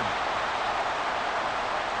game.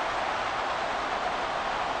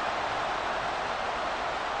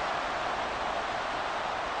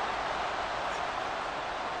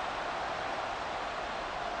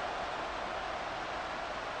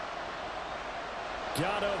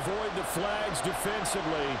 Gotta avoid the flags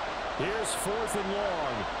defensively. Here's 4th and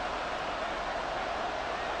long.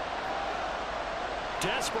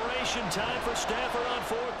 Desperation time for Stafford on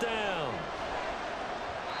 4th down.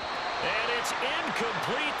 And it's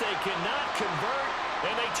incomplete. They cannot convert,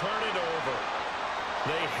 and they turn it over.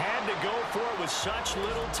 They had to go for it with such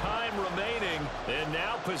little time remaining, and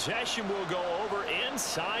now possession will go over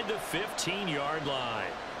inside the 15-yard line.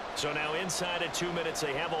 So now inside of 2 minutes,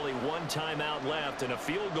 they have only one timeout left and a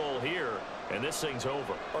field goal here, and this thing's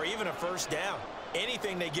over. Or even a first down.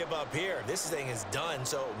 Anything they give up here, this thing is done.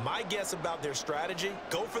 So my guess about their strategy,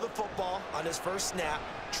 go for the football on this first snap,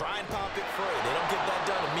 try and pop it free. They don't get that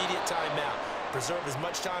done, immediate timeout. Preserve as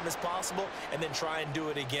much time as possible, and then try and do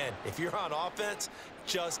it again. If you're on offense,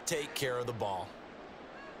 just take care of the ball.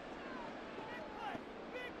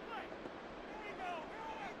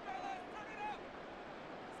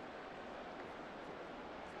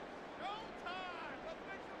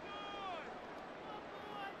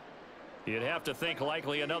 You'd have to think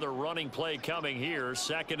likely another running play coming here.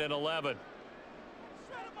 2nd and 11.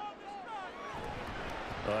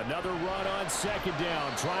 Another run on 2nd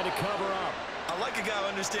down, trying to cover up. I like a guy who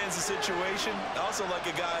understands the situation. I also like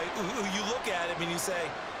a guy who you look at him and you say,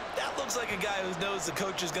 that looks like a guy who knows the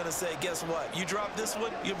coach is going to say, guess what? You drop this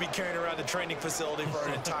one, you'll be carrying around the training facility for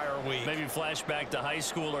an entire week. Maybe flashback to high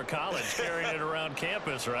school or college, carrying it around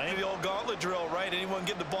campus, right? The old gauntlet drill, right? Anyone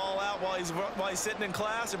get the ball out while he's sitting in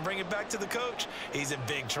class and bring it back to the coach, he's in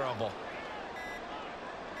big trouble.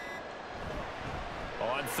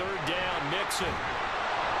 On 3rd down, Mixon.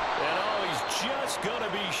 And he's just going to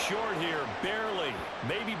be short here, barely.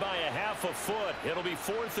 Maybe by a half a foot. It'll be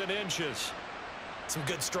 4th and inches. Some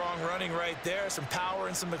good, strong running right there. Some power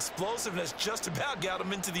and some explosiveness just about got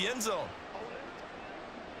him into the end zone.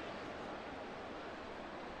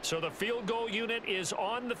 So the field goal unit is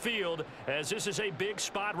on the field as this is a big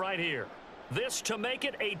spot right here. This to make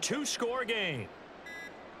it a 2-score game.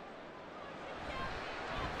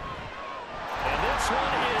 And this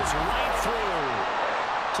one is right through.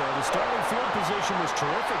 So the starting field position was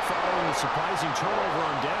terrific following the surprising turnover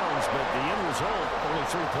on downs, but the end result, only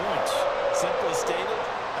 3 points. Simply stated,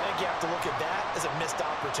 I think you have to look at that as a missed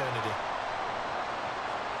opportunity.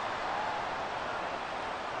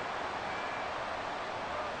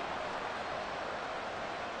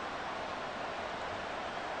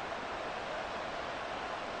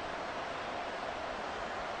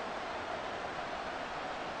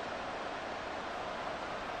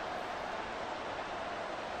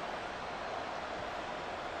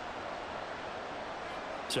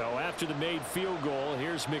 So after the made field goal,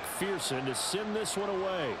 here's McPherson to send this one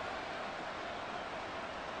away.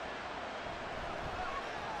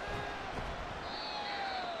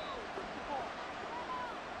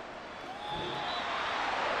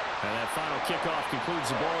 And that final kickoff concludes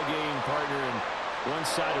the ball game, partner. And one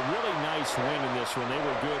side, a really nice win in this one. They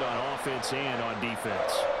were good on offense and on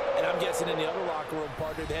defense. And I'm guessing in the other locker room,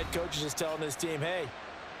 partner, the head coach is just telling his team, hey,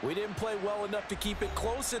 we didn't play well enough to keep it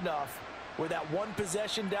close enough where that one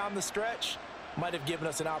possession down the stretch might have given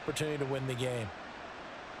us an opportunity to win the game.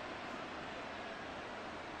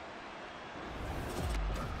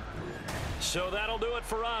 So that'll do it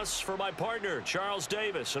for us. For my partner, Charles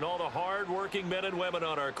Davis, and all the hard-working men and women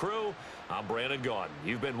on our crew, I'm Brandon Gaudin.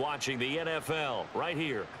 You've been watching the NFL right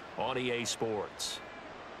here on EA Sports.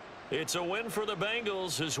 It's a win for the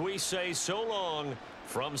Bengals as we say so long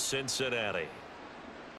from Cincinnati.